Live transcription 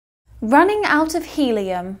Running out of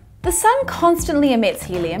helium. The sun constantly emits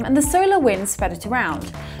helium and the solar winds spread it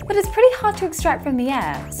around, but it's pretty hard to extract from the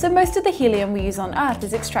air, so most of the helium we use on Earth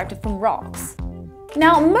is extracted from rocks.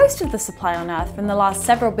 Now, most of the supply on Earth from the last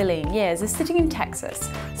several billion years is sitting in Texas,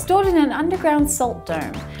 stored in an underground salt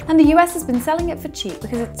dome, and the US has been selling it for cheap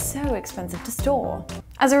because it's so expensive to store.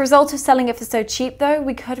 As a result of selling it for so cheap though,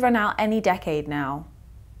 we could run out any decade now.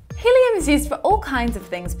 Helium is used for all kinds of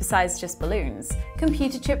things besides just balloons.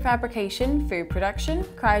 Computer chip fabrication, food production,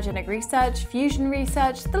 cryogenic research, fusion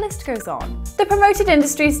research, the list goes on. The promoted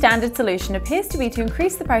industry standard solution appears to be to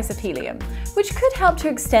increase the price of helium, which could help to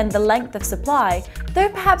extend the length of supply, though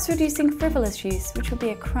perhaps reducing frivolous use, which would be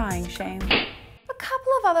a crying shame. A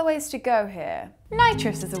couple of other ways to go here.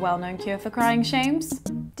 Nitrous is a well-known cure for crying shames.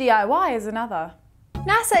 DIY is another.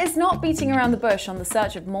 NASA is not beating around the bush on the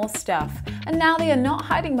search of more stuff, and now they are not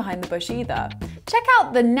hiding behind the bush either. Check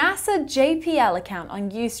out the NASA JPL account on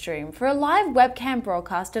Ustream for a live webcam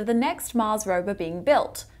broadcast of the next Mars Rover being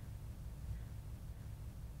built.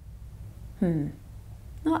 Not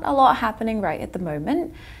a lot happening right at the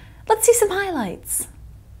moment. Let's see some highlights.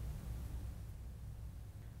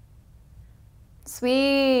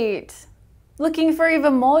 Sweet! Looking for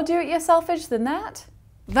even more do-it-yourselfish than that?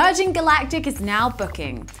 Virgin Galactic is now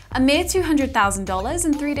booking. A mere $200,000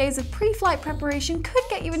 and 3 days of pre-flight preparation could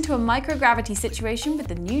get you into a microgravity situation with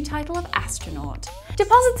the new title of astronaut.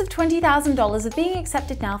 Deposits of $20,000 are being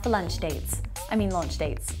accepted now for launch dates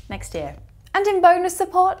next year. And in bonus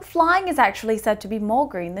support, flying is actually said to be more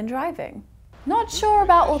green than driving. Not sure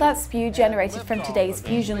about all that spew generated from today's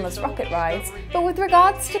fusionless rocket rides, but with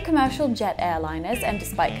regards to commercial jet airliners, and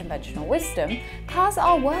despite conventional wisdom, cars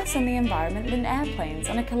are worse on the environment than airplanes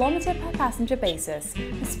on a kilometre per passenger basis,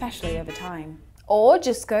 especially over time. Or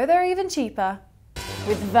just go there even cheaper,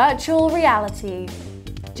 with virtual reality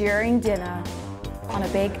during dinner on a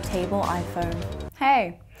big table iPhone.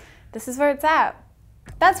 Hey, this is where it's at.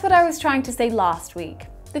 That's what I was trying to say last week.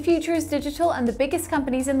 The future is digital and the biggest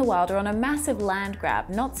companies in the world are on a massive land grab,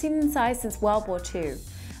 not seen in size since World War II,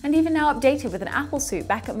 and even now updated with an Apple suit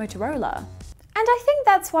back at Motorola. And I think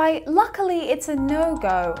that's why, luckily, it's a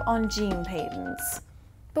no-go on gene patents.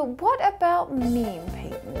 But what about meme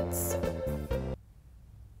patents?